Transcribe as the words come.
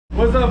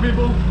What's up,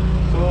 people?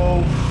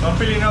 So I'm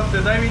filling up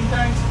the diving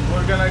tanks.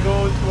 We're gonna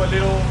go to a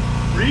little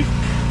reef.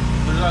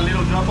 There's a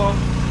little drop off,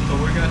 so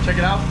we're gonna check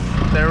it out.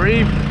 The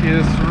reef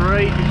is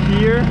right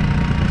here.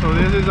 So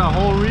this is a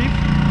whole reef,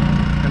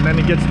 and then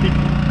it gets deep.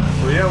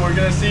 So yeah, we're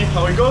gonna see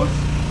how it goes.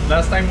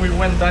 Last time we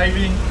went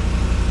diving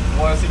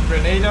was in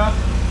Grenada,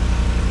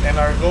 and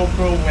our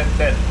GoPro went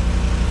dead.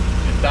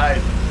 It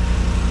died.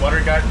 Water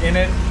got in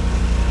it,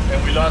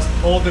 and we lost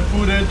all the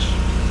footage.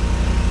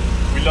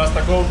 We lost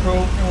the GoPro,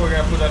 and we're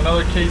gonna put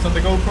another case on the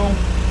GoPro,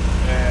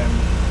 and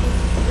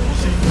we'll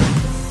see.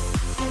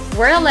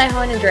 We're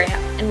Alejo and Andrea,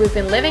 and we've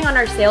been living on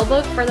our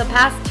sailboat for the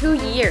past 2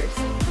 years.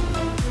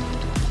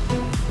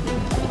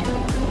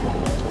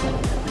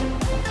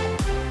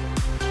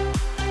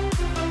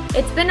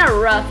 It's been a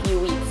rough few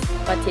weeks,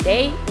 but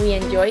today we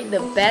enjoy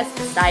the best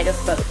side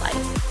of boat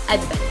life,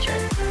 adventure.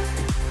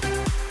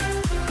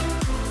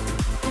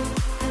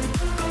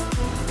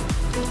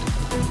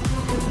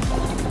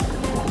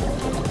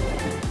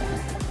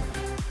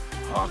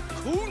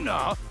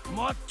 Hakuna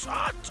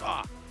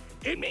Matata.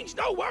 It means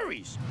no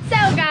worries. So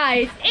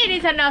guys, it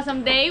is an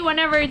awesome day.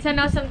 Whenever it's an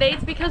awesome day,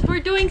 it's because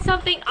we're doing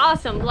something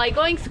awesome, like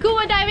going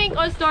scuba diving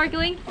or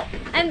snorkeling.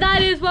 And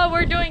that is what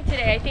we're doing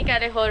today. I think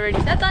Alejo already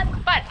said that,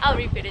 but I'll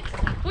repeat it.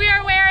 We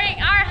are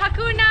wearing our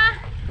Hakuna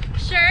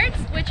shirts,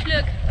 which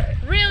look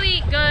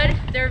really good.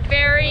 They're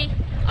very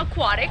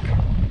aquatic.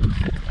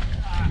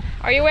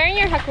 Are you wearing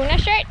your Hakuna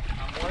shirt?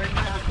 I'm wearing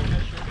my Hakuna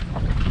shirt.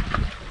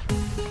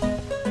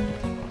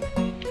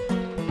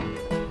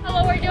 So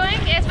what we're doing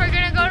is we're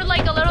gonna go to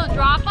like a little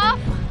drop off,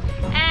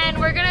 and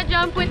we're gonna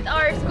jump with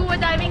our scuba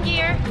diving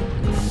gear.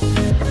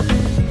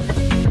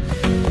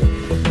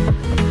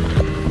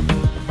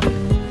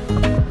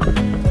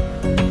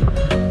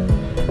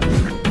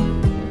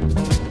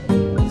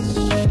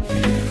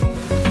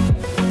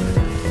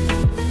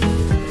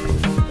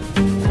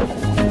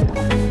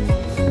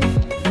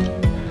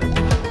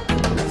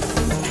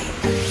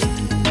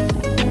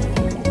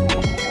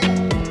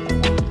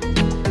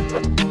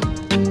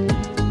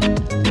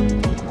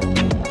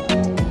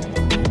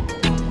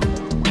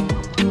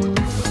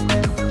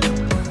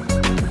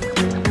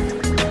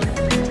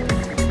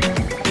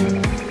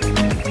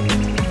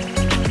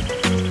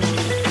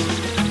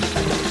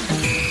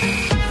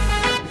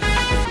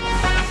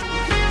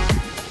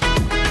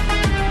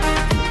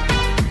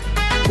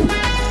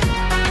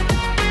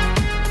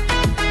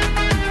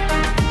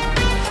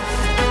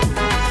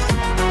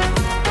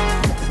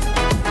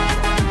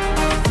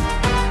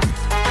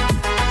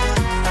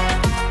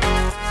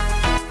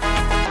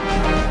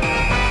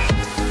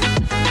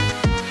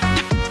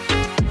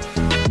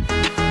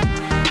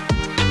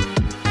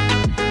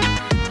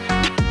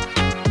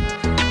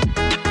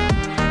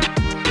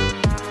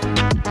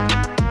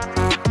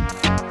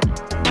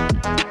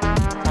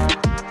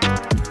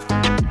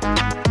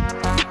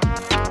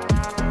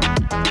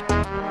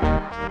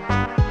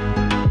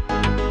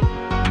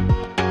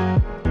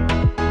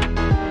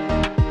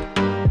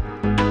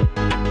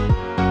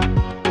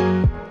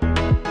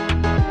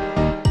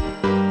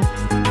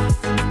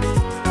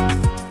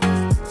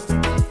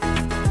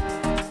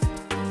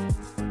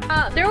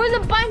 There was a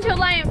bunch of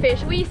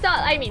lionfish. We saw,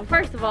 I mean,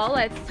 first of all,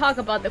 let's talk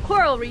about the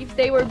coral reefs.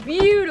 They were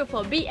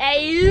beautiful,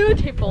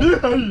 beautiful.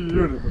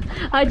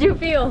 How'd you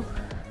feel?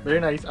 Very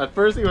nice. At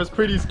first it was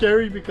pretty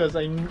scary because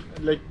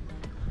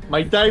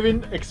my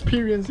diving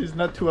experience is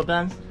not too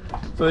advanced.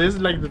 So this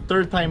is like the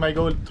third time I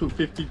go to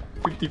 50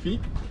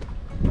 feet.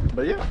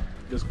 But yeah,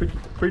 it was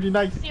pretty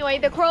nice. Anyway,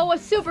 the coral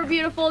was super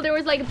beautiful. There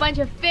was like a bunch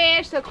of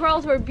fish. The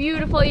corals were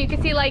beautiful. You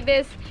can see like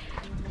this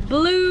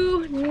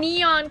blue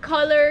neon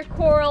color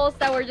corals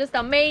that were just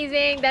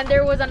amazing. Then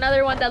there was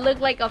another one that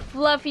looked like a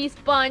fluffy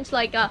sponge,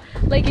 like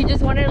you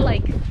just wanted to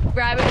like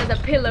grab it as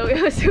a pillow.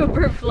 It was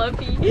super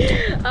fluffy.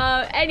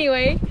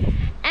 Anyway,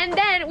 and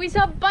then we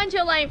saw a bunch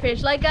of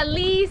lionfish, like at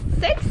least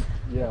 6?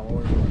 Yeah,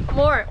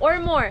 more.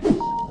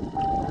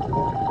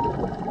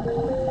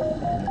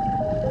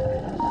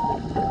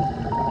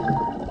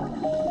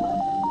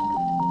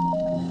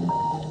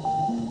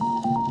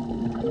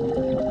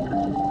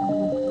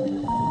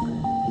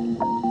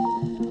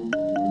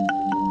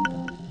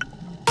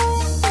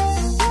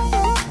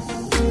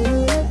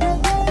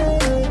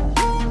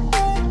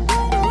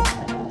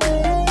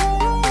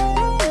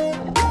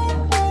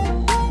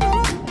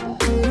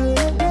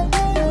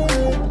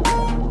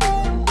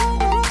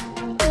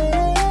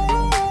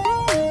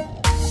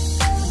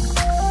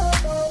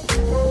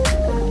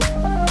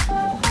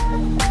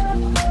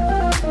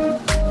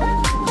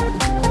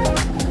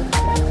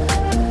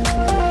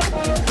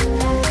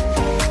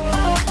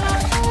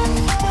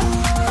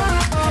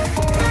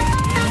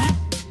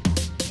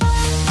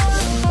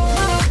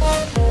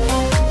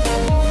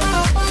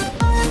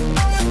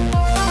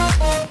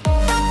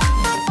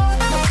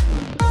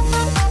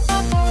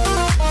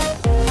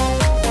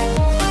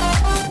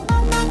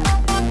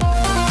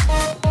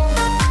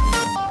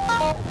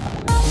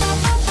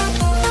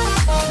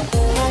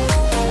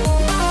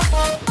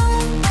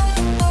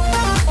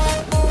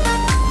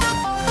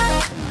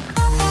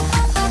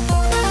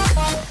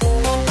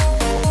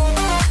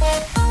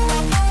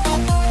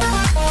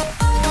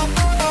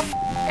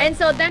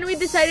 so then we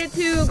decided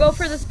to go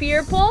for the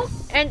spear pull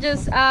and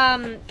just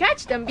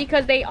catch them,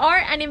 because they are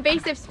an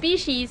invasive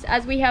species,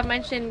 as we have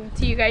mentioned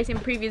to you guys in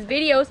previous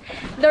videos.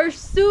 They're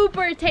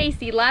super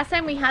tasty. Last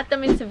time we had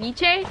them in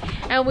ceviche,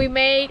 and we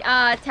made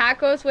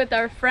tacos with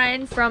our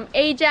friends from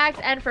Ajax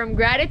and from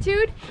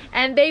Gratitude,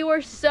 and they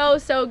were so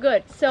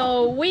good.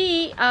 So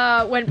we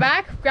went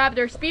back, grabbed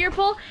our spear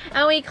pull,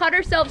 and we caught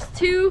ourselves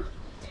 2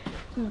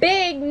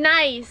 big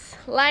nice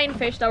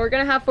lionfish that we're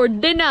gonna have for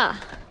dinner.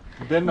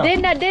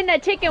 Dinner,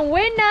 chicken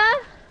winner.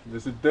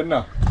 This is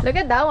dinner. Look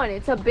at that one.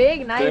 It's a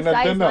big, nice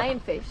size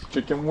lionfish.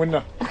 Chicken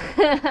winner.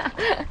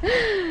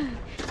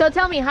 So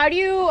tell me, how do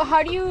you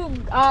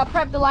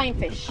prep the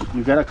lionfish?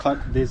 You gotta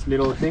cut these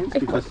little things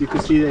because you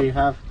can see they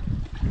have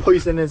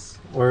poisonous,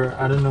 or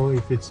I don't know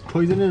if it's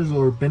poisonous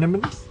or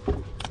venomous.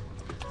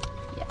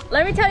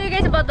 Let me tell you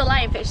guys about the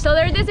lionfish. So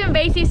they're this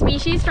invasive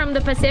species from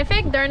the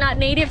Pacific. They're not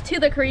native to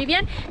the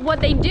Caribbean. What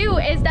they do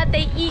is that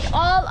they eat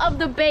all of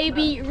the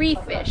baby reef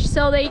fish.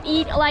 So they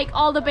eat like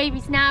all the baby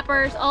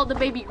snappers, all the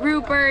baby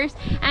groupers,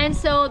 and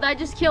so that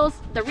just kills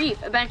the reef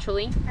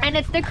eventually. And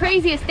it's the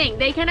craziest thing.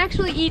 They can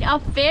actually eat a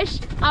fish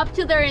up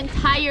to their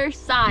entire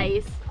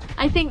size.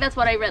 I think that's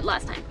what I read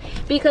last time.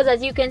 Because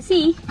as you can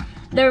see,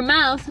 their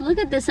mouth, look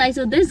at the size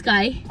of this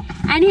guy,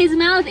 and his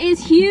mouth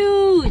is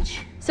huge.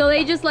 So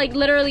they just like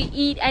literally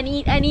eat and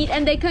eat and eat,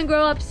 and they can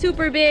grow up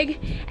super big,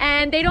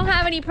 and they don't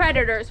have any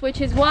predators, which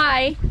is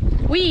why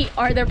we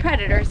are their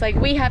predators. Like,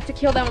 we have to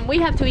kill them and we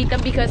have to eat them,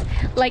 because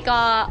like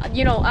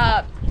you know,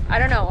 I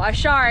don't know, a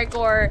shark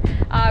or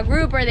a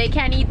grouper, they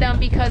can't eat them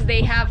because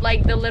they have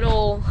like the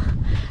little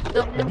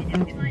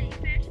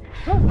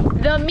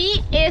the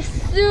meat is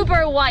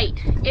super white.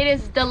 It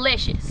is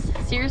delicious.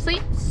 Seriously,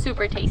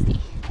 super tasty.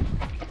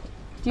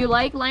 Do you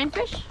like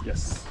lionfish?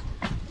 Yes.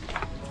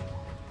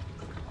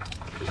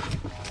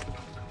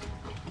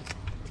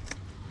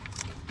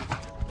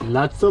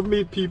 Lots of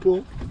meat,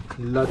 people.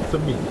 Lots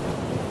of meat.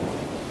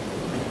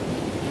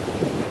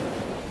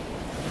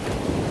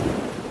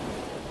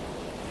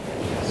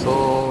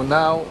 So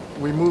now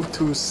we move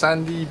to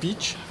Sandy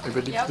Beach. I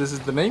believe this is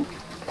the name.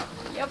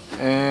 Yep.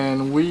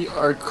 And we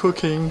are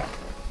cooking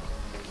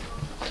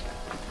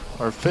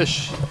our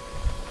fish.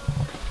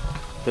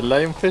 The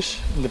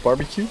lionfish in the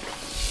barbecue.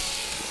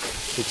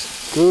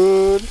 Looks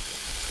good.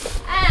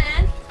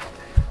 And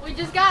we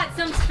just got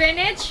some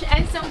spinach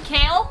and some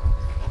kale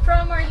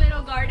from our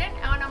little garden,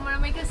 and I'm gonna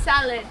make a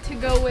salad to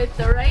go with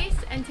the rice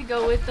and to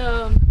go with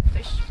the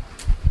fish.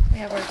 We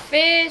have our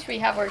fish, we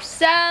have our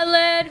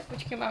salad,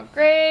 which came out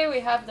great, we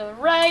have the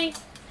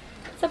rice.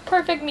 It's a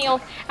perfect meal,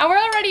 and we're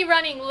already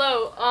running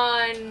low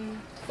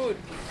on food.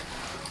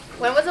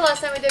 When was the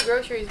last time we did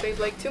groceries, babe?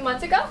 Like 2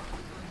 months ago?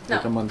 No,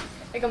 Like a month.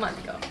 Like a month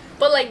ago.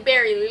 But like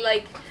barely,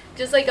 like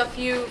just like a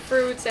few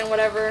fruits and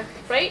whatever,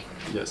 right?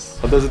 Yes.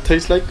 What does it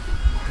taste like?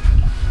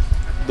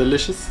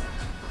 Delicious.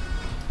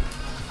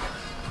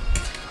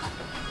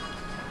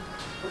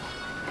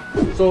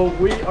 So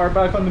we are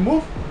back on the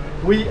move.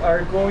 We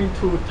are going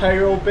to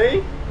Tyrrell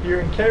Bay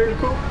here in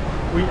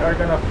CARRIACOU. We are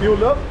gonna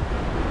fuel up,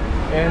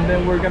 and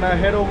then we're gonna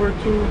head over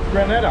to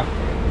Grenada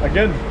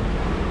again.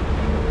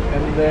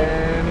 And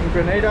then in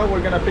Grenada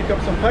we're gonna pick up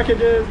some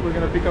packages. We're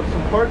gonna pick up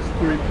some parts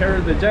to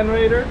repair the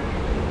generator.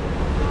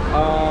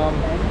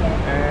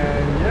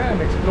 And yeah,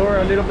 and explore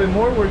a little bit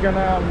more.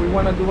 We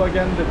wanna do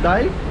again the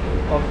dive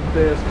of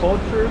the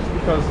sculptures,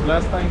 because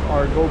last time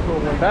our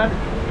GoPro went bad.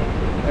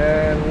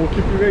 And we'll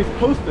keep you guys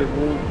posted.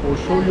 We'll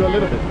show you a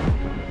little bit.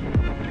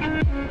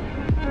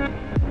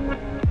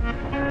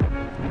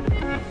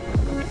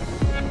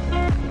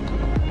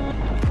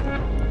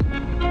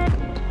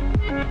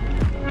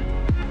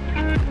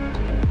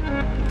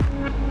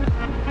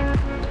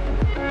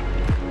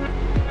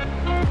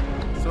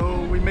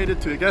 So we made it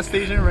to a gas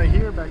station right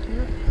here, back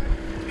here.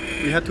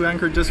 We had to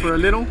anchor just for a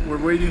little. We're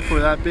waiting for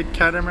that big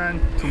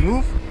catamaran to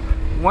move.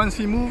 Once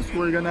he moves,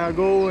 we're gonna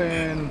go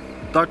and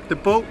dock the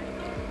boat,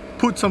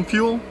 put some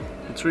fuel.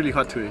 It's really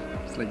hot today.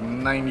 It's like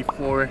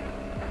 94.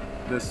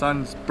 The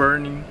sun's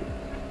burning.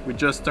 We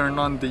just turned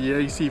on the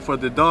AC for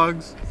the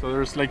dogs. So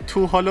there's like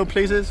 2 hollow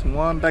places,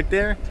 one back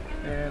there,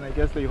 and I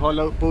guess they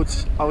hollow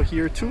boats out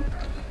here too,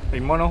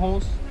 like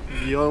monohulls.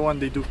 The other one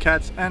they do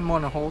cats and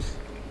monohulls.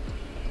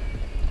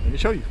 Let me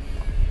show you.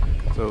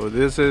 So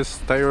this is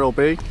Tyrrell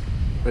Bay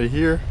right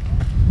here.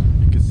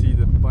 You can see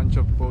the bunch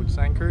of boats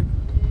anchored.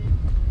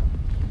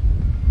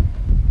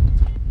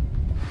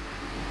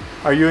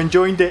 Are you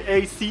enjoying the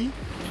AC?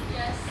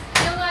 Yes.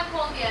 Still not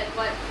cold yet,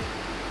 but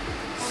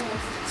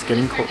almost. It's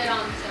getting Just cold. turned it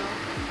on, so.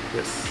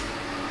 Yes.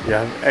 We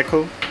have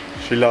Echo.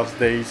 She loves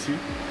the AC.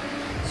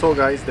 So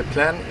guys, the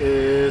plan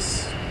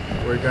is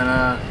we're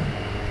gonna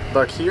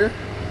dock here.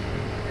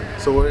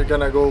 So we're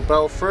gonna go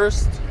bow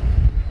first,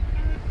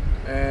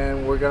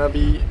 and we're gonna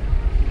be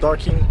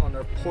docking on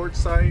our port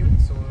side.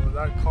 So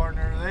that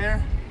corner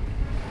there,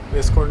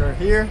 this corner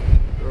here,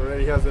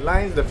 already has the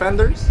lines, the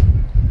fenders.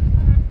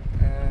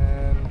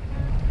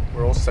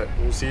 We're all set.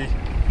 We'll see.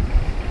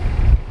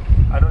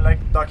 I don't like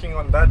docking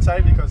on that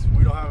side because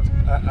we don't have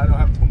I don't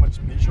have too much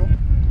visual,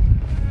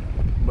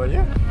 but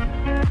yeah.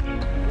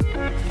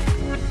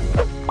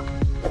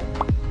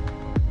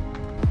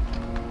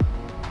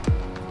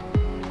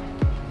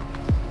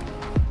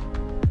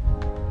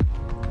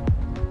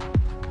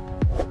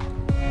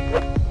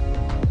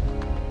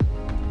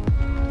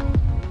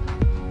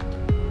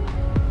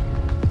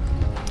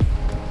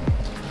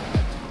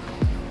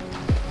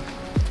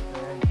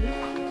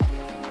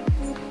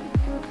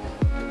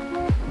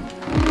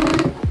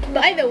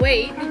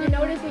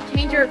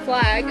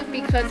 flag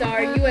because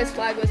our US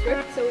flag was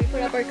ripped, so we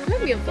put up our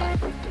Colombian flag,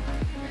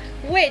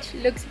 which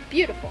looks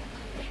beautiful.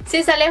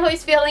 Since Alejo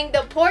is filling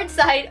the port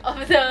side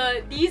of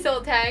the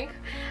diesel tank,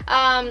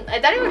 I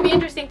thought it would be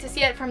interesting to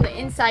see it from the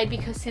inside,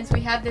 because since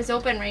we have this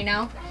open right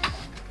now.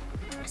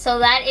 So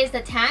that is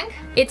the tank.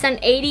 It's an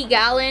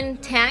 80-gallon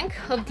tank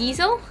of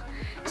diesel.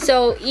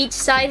 So each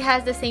side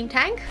has the same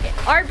tank.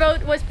 Our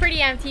boat was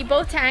pretty empty,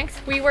 both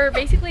tanks. We were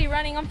basically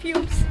running on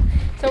fumes.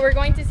 So we're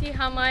going to see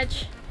how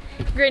much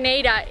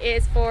Grenada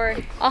is for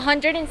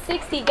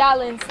 160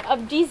 gallons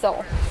of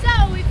diesel.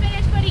 So we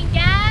finished putting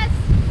gas,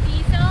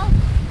 diesel,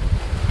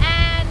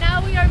 and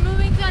now we are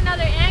moving to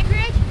another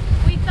anchorage.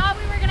 We thought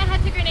we were gonna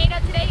head to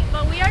Grenada today,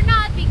 but we are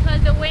not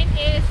because the wind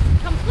is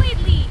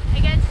completely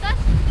against us.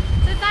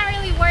 So it's not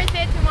really worth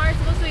it. Tomorrow's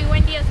supposed to be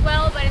windy as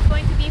well, but it's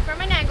going to be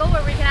from an angle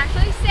where we can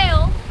actually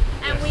sail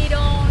and we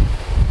don't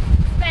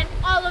spend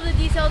all of the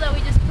diesel that we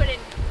just put in.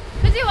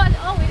 Because it was,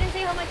 oh, we didn't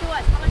say how much it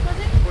was. How much was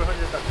it?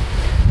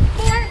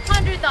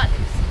 $400.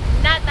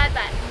 Not that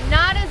bad.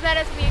 Not as bad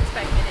as we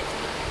expected it to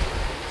be.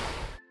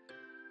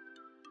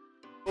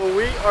 So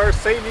we are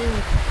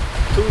sailing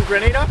to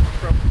Grenada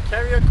from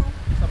CARRIACOU.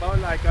 It's about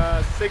like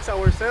a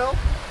 6-hour sail.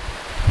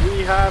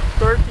 We have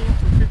 13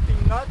 to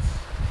 15 knots.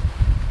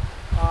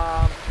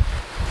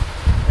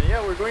 And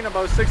yeah, we're going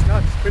about 6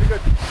 knots, pretty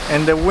good.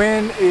 And the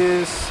wind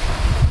is,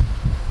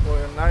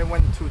 well, now it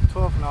went to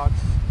 12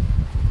 knots.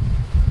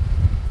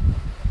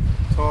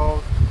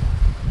 12.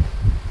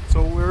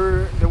 So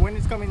the wind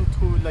is coming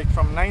to like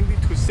from 90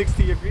 to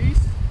 60 degrees,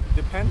 it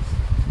depends.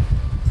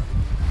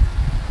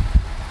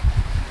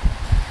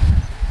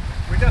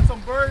 We got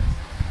some birds.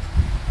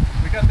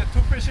 We got the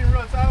 2 fishing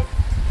rods out.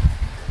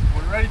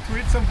 We're ready to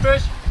eat some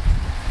fish.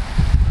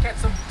 Catch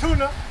some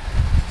tuna,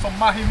 some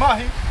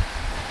mahi-mahi,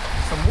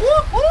 some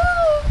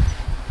woo-woo!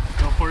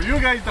 So for you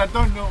guys that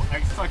don't know,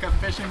 I suck at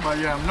fishing, but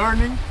yeah, I'm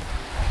learning.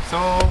 So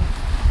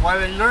what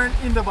I learned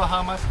in the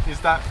Bahamas is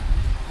that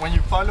when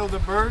you follow the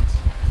birds,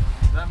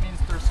 that means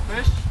there's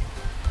fish.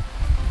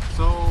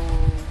 So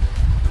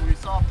we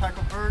saw a pack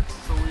of birds,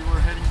 so we were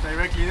heading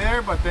directly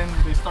there, but then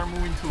they start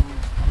moving to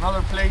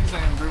another place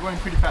and they're going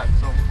pretty fast.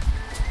 So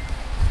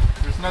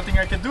there's nothing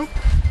I can do.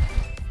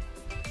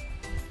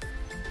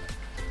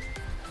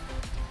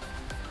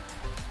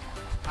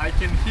 I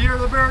can hear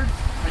the birds,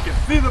 I can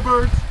see the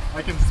birds,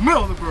 I can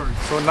smell the birds.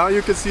 So now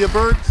you can see the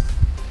birds.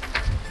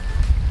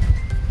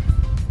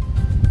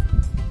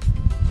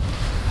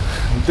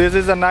 This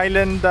is an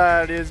island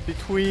that is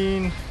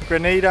between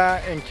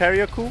Grenada and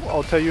CARRIACOU.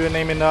 I'll tell you the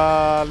name in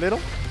a little.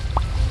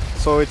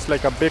 So it's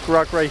like a big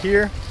rock right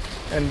here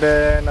and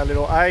then a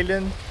little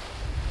island.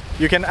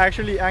 You can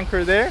actually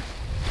anchor there,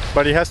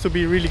 but it has to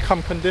be really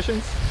calm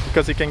conditions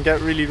because it can get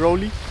really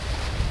rolly.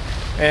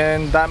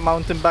 And that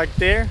mountain back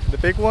there, the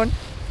big one,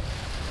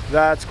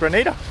 that's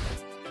Grenada.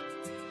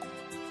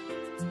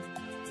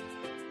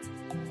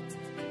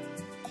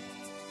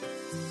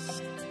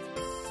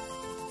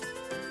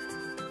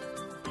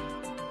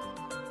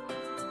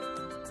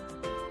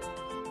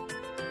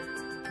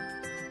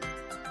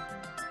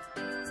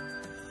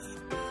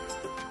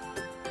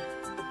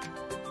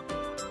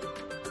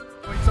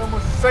 It's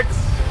almost 6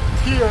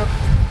 here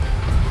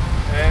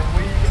and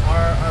we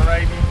are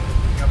arriving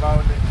in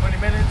about 20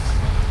 minutes.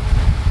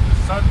 The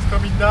sun's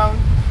coming down.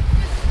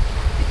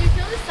 Did you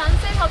feel the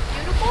sunset? How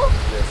beautiful?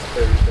 Yes,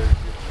 very, very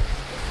beautiful.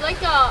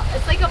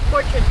 It's like a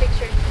portrait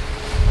picture.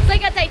 It's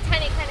like a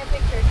Titanic kind of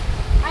picture.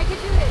 I could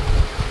do it.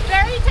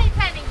 Very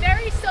Titanic,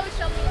 very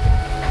social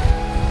media.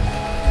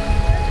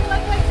 Does it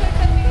look like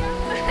social media?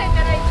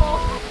 That I fall.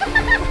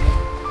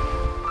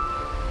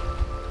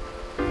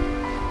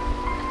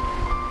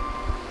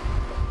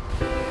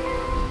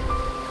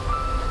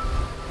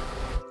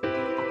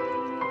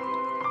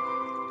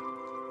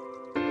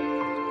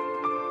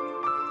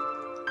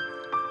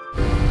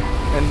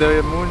 And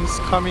the moon's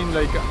coming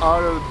like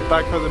out of the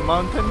back of the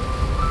mountain.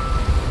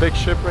 Big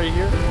ship right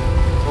here.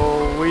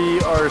 So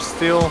we are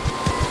still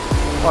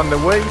on the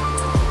way.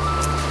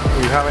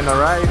 We haven't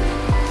arrived.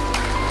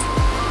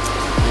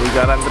 We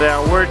got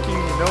Andrea working,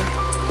 you know,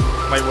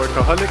 my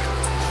workaholic.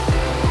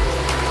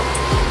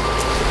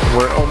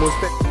 We're almost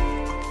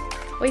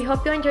there. We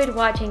hope you enjoyed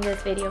watching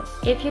this video.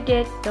 If you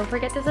did, don't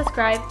forget to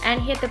subscribe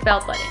and hit the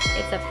bell button.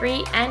 It's a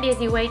free and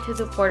easy way to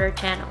support our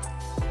channel.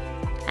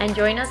 And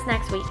join us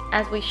next week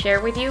as we share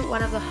with you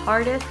one of the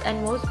hardest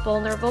and most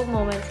vulnerable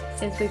moments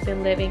since we've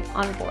been living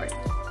on board.